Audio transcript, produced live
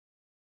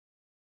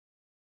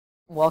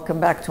Welcome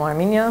back to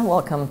Armenia,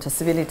 welcome to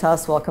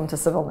Civilitas, welcome to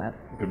CivilNet.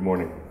 Good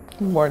morning.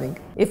 Good morning.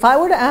 If I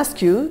were to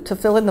ask you to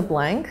fill in the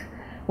blank,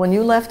 when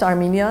you left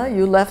Armenia,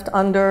 you left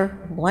under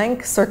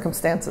blank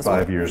circumstances.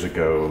 5 years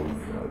ago,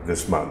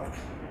 this month,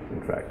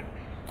 in fact.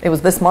 It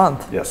was this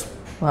month? Yes.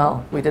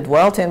 Well, we did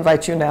well to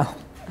invite you now.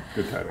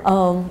 Good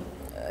timing.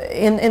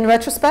 In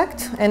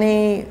retrospect,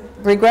 any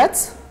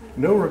regrets?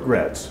 No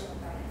regrets.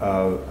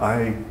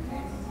 I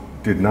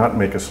did not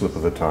make a slip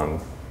of the tongue.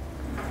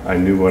 I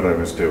knew what I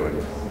was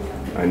doing.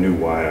 I knew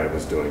why I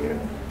was doing it,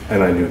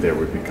 and I knew there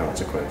would be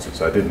consequences.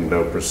 I didn't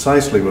know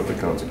precisely what the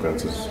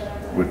consequences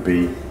would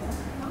be.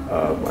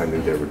 I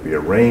knew there would be a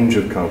range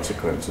of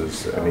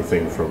consequences,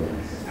 anything from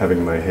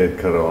having my head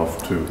cut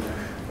off to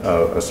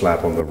a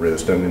slap on the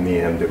wrist, and in the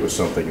end it was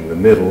something in the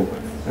middle,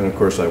 and of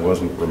course I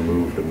wasn't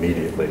removed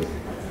immediately.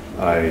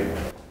 I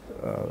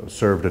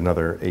served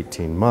another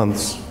 18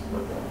 months,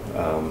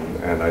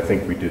 and I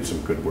think we did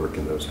some good work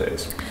in those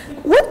days.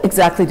 What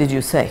exactly did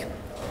you say?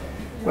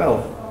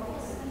 Well,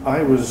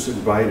 I was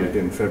invited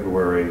in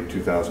February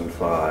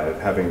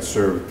 2005, having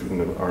served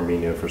in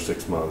Armenia for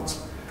 6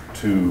 months,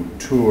 to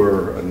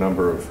tour a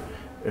number of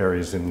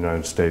areas in the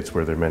United States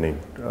where there are many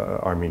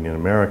Armenian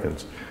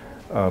Americans.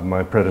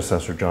 My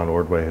predecessor, John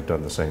Ordway, had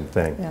done the same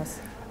thing. Yes.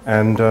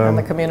 And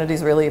the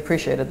communities really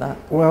appreciated that.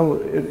 Well,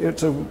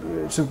 it's an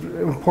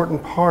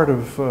important part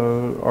of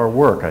our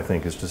work, I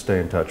think, is to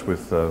stay in touch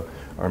with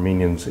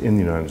Armenians in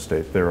the United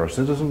States. There are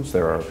citizens,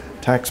 there are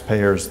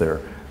taxpayers, they're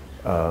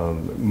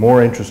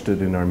more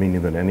interested in Armenia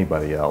than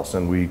anybody else,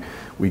 and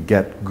we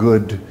get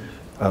good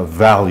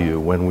value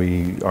when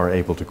we are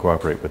able to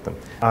cooperate with them.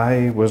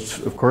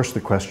 Of course,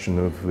 the question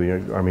of the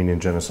Armenian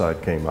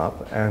genocide came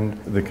up, and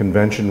the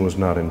convention was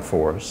not in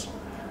force,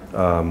 the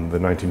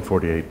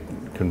 1948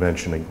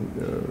 convention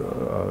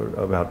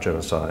about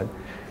genocide,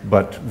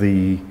 but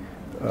the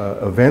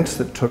events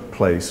that took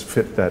place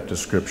fit that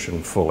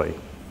description fully.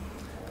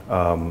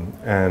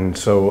 And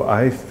so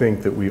I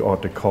think that we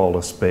ought to call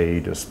a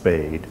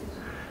spade,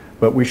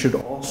 but we should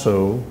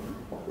also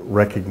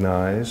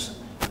recognize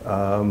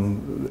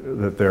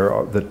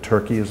that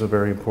Turkey is a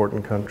very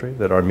important country,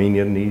 that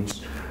Armenia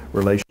needs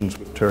relations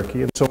with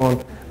Turkey, and so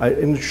on.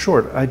 In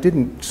short, I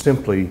didn't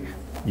simply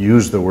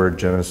use the word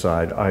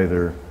genocide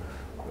either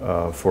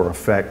for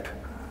effect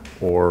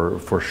or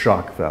for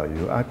shock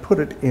value. I put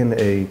it in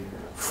a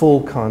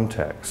full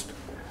context,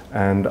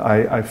 and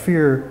I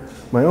fear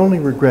my only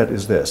regret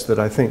is this, that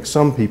I think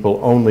some people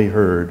only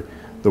heard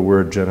the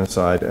word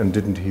genocide and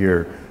didn't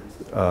hear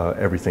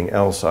everything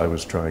else I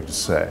was trying to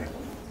say.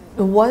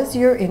 Was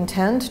your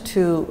intent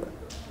to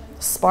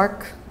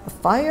spark a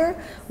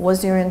fire?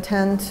 Was your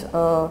intent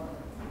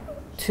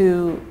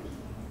to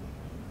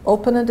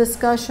open a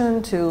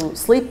discussion, to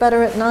sleep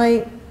better at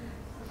night?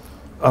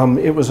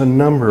 It was a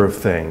number of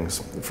things.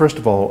 First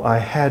of all, I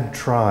had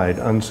tried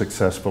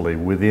unsuccessfully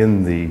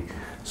within the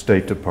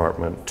State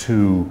Department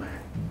to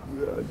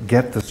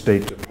get the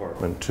State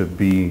Department to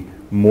be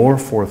more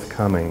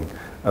forthcoming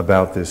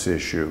about this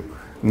issue,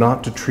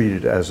 not to treat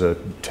it as a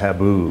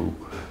taboo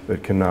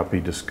that cannot be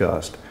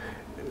discussed.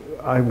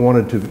 I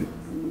wanted to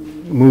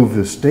move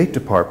the State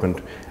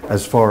Department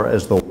as far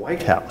as the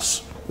White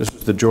House. This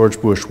is the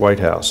George Bush White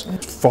House.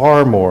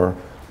 Far more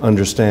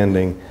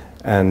understanding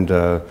and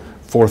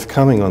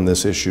forthcoming on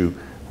this issue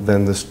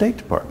than the State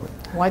Department.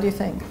 Why do you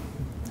think?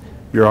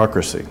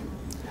 Bureaucracy,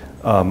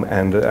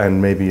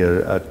 and maybe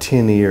a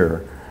tin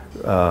ear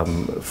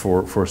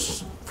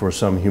for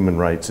some human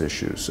rights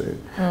issues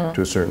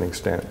to a certain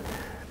extent.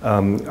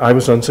 I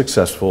was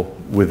unsuccessful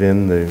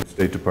within the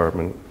State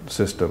Department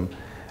system,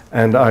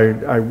 and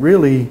I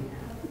really,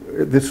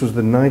 this was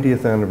the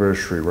 90th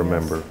anniversary,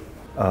 remember.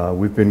 Yes.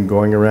 We've been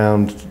going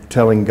around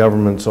telling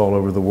governments all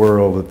over the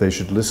world that they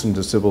should listen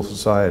to civil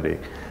society.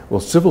 Well,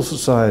 civil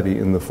society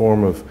in the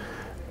form of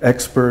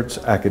experts,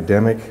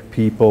 academic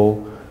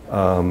people,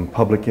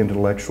 public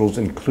intellectuals,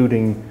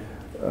 including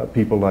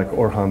people like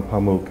Orhan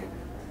Pamuk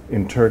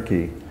in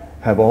Turkey,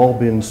 have all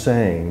been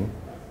saying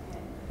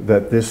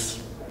that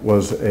this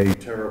was a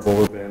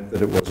terrible event,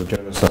 that it was a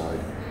genocide.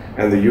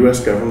 And the US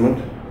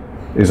government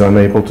is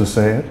unable to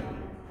say it.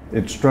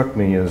 It struck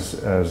me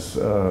as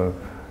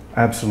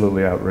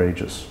absolutely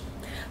outrageous.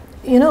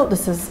 You know,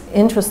 this is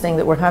interesting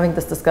that we're having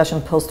this discussion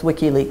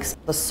post-WikiLeaks.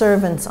 The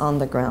servants on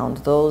the ground,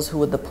 those who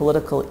with the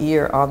political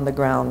ear on the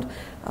ground,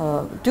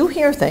 do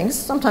hear things,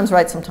 sometimes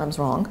right, sometimes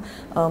wrong,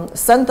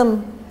 send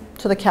them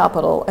to the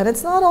Capitol, and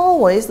it's not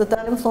always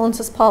that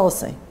influences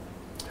policy.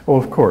 Well,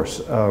 of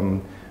course.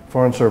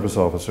 Foreign service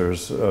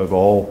officers of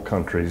all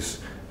countries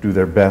do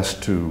their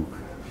best to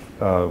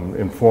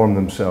inform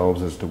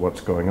themselves as to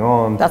what's going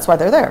on. That's why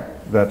they're there.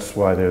 That's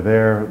why they're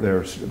there.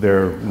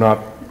 They're not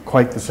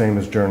quite the same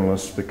as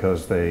journalists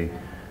because they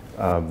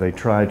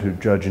try to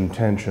judge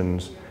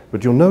intentions.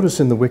 But you'll notice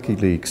in the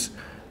WikiLeaks,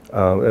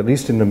 at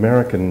least in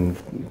American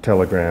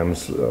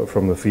telegrams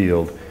from the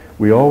field,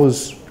 we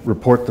always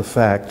report the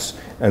facts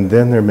and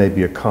then there may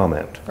be a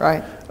comment.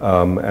 Right.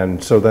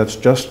 And so that's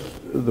just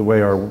the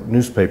way our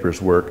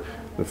newspapers work.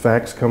 The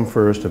facts come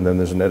first and then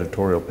there's an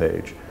editorial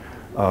page.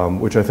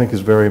 which I think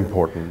is very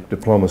important.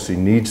 Diplomacy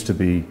needs to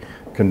be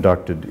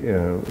conducted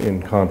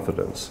in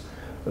confidence.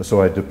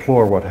 So I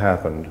deplore what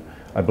happened.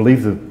 I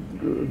believe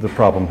the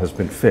problem has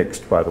been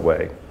fixed, by the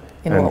way.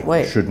 In what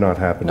way? Should not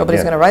happen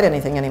Nobody's again. going to write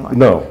anything anymore.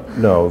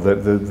 No.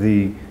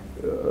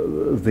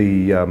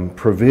 The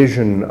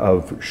provision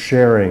of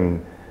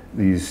sharing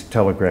these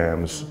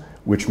telegrams,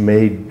 which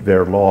made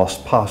their loss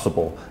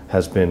possible,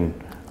 has been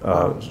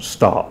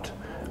stopped.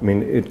 I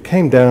mean, it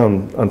came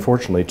down,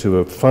 unfortunately, to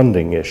a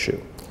funding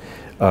issue.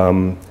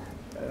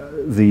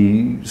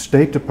 The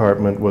State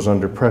Department was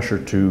under pressure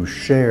to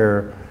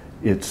share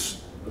its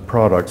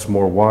products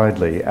more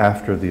widely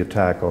after the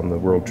attack on the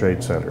World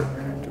Trade Center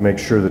to make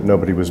sure that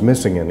nobody was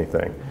missing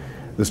anything.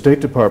 The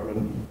State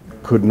Department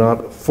could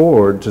not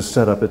afford to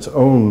set up its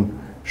own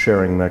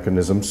sharing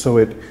mechanism, so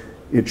it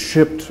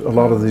shipped a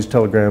lot of these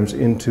telegrams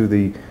into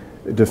the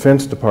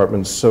Defense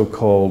Department's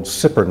so-called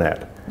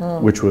SIPRNet,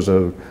 which was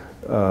a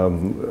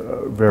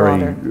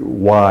very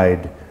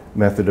wide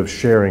method of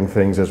sharing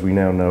things, as we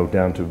now know,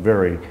 down to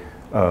very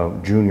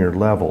junior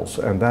levels,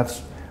 and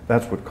that's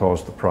what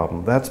caused the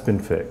problem. That's been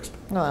fixed.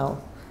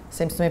 Well,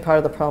 seems to me part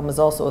of the problem is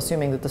also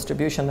assuming that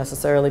distribution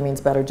necessarily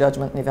means better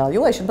judgment and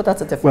evaluation, but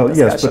that's a different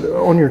discussion. Yes, but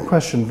on your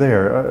question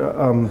there,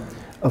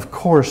 of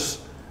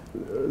course,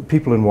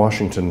 people in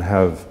Washington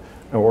have,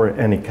 or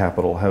any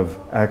capital, have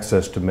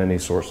access to many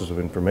sources of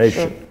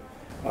information.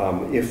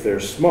 Sure. If they're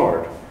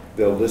smart,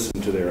 they'll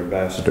listen to their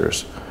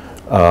ambassadors,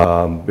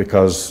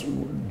 because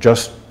a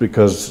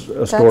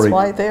story... That's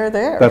why they're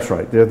there. That's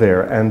right, they're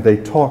there, and they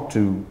talk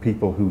to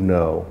people who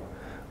know,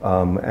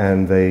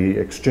 and they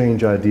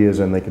exchange ideas,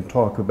 and they can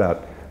talk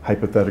about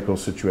hypothetical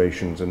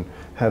situations and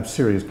have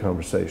serious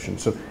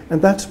conversations.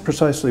 And that's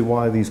precisely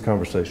why these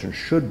conversations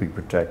should be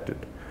protected.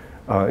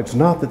 It's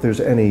not that there's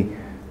any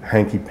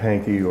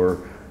hanky-panky or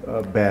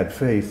bad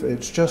faith.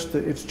 It's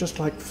just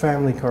like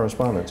family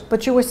correspondence.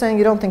 But you were saying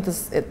you don't think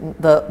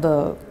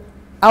the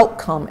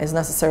outcome is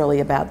necessarily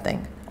a bad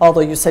thing,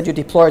 although you said you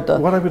deplored the...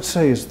 What I would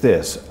say is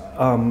this.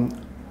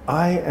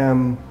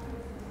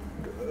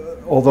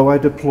 Although I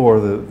deplore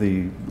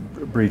the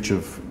breach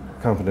of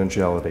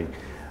confidentiality,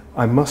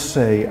 I must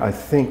say I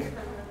think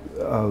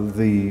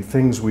the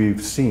things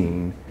we've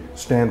seen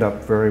stand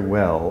up very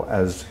well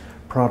as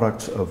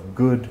products of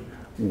good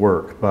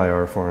work by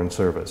our Foreign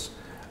Service.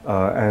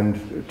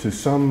 And to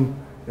some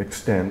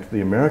extent, the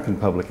American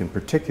public in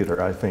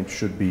particular, I think,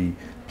 should be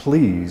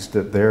pleased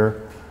that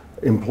their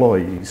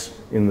employees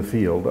in the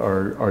field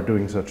are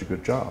doing such a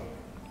good job.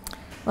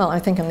 Well, I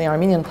think in the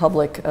Armenian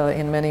public,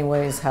 in many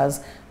ways,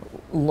 has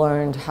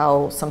learned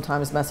how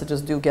sometimes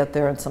messages do get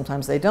there and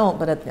sometimes they don't,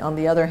 but on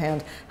the other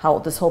hand, how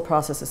this whole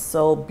process is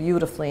so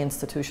beautifully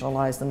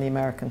institutionalized in the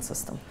American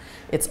system.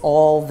 It's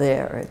all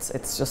there.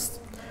 It's just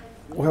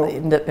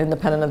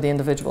independent of the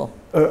individual.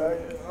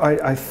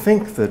 I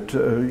think that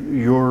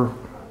your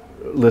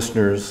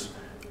listeners,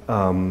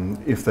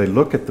 if they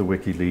look at the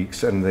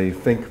WikiLeaks and they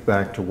think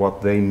back to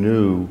what they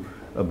knew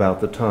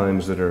about the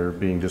times that are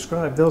being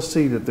described, they'll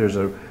see that there's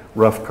a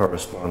rough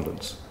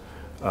correspondence.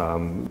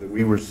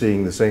 We were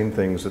seeing the same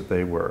things that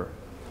they were.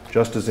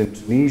 Just as in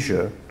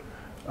Tunisia,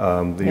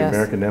 the Yes.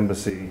 American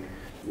embassy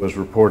was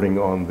reporting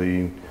on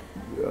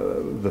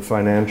the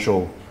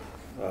financial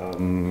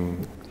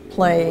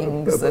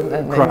playings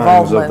and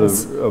crimes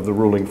involvements of the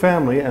ruling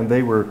family, and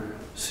they were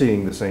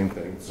seeing the same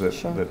things that,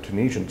 Sure. that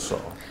Tunisians saw.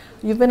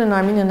 You've been in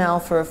Armenia now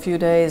for a few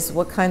days.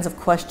 What kinds of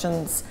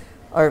questions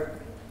are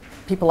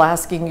people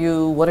asking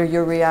you? What are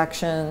your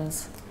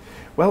reactions?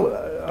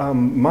 Well,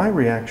 my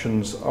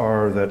reactions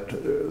are that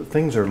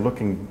things are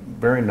looking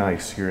very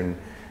nice here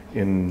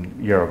in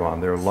Yerevan.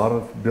 There are a lot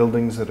of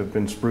buildings that have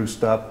been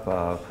spruced up.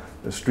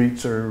 The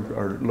streets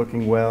are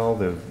looking well.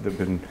 There have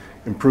been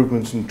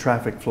improvements in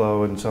traffic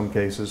flow in some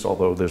cases,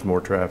 although there's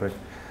more traffic.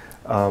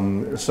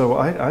 So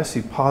I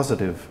see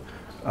positive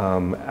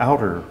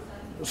outer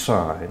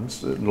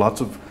signs,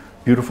 lots of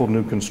beautiful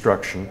new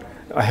construction.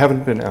 I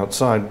haven't been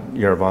outside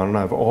Yerevan, and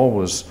I've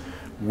always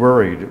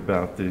worried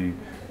about the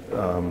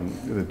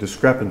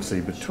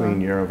discrepancy between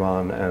Sure.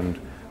 Yerevan and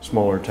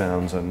smaller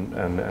towns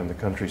and the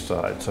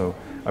countryside. So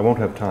I won't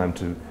have time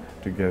to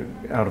get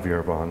out of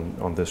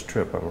Yerevan on this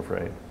trip, I'm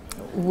afraid.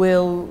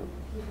 Will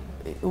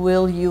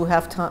you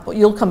have time?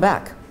 You'll come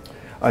back.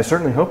 I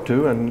certainly hope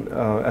to, and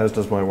as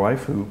does my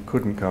wife, who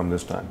couldn't come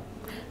this time.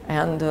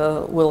 And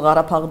will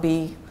Gharabagh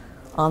be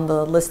on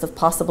the list of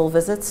possible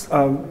visits?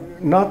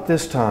 Not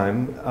this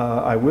time.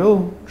 I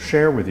will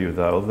share with you,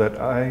 though, that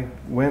I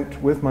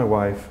went with my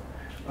wife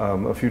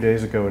a few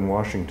days ago in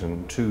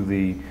Washington to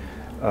the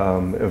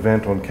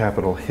event on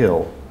Capitol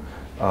Hill,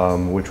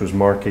 which was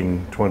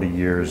marking 20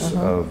 years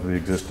of the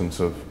existence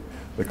of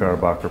the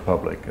Karabakh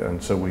Republic.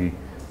 And so we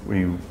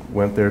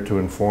went there to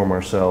inform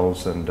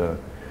ourselves, and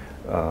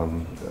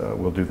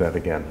we'll do that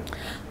again.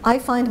 I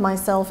find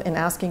myself in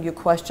asking you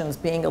questions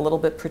being a little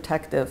bit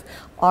protective.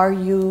 Are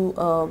you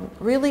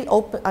really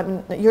open? I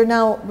mean, you're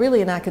now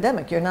really an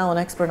academic. You're now an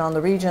expert on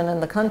the region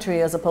and the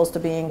country as opposed to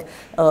being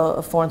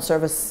a Foreign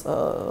Service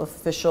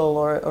official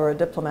or a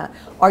diplomat.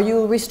 Are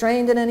you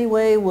restrained in any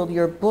way? Will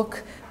your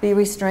book be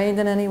restrained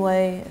in any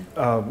way?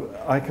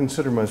 I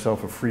consider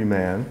myself a free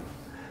man.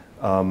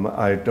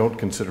 I don't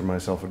consider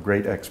myself a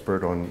great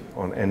expert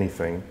on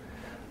anything.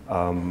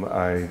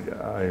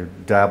 I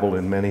dabble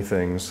in many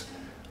things.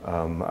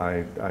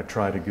 I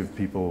try to give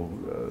people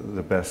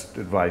the best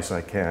advice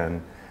I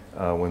can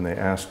when they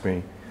ask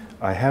me.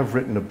 I have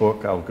written a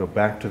book. I'll go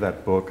back to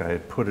that book. I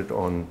had put it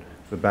on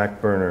the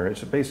back burner.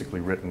 It's basically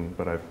written,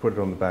 but I've put it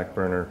on the back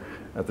burner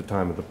at the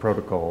time of the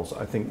protocols.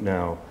 I think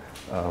now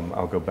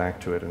I'll go back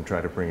to it and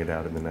try to bring it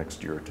out in the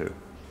next year or two.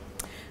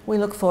 We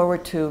look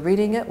forward to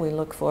reading it. We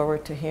look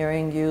forward to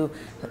hearing you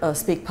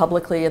speak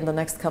publicly in the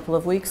next couple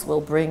of weeks. We'll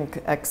bring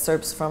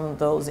excerpts from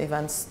those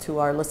events to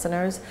our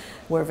listeners.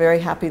 We're very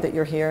happy that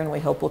you're here, and we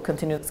hope we'll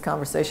continue this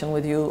conversation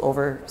with you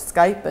over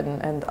Skype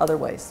and other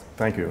ways.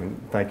 Thank you,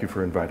 and thank you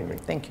for inviting me.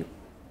 Thank you.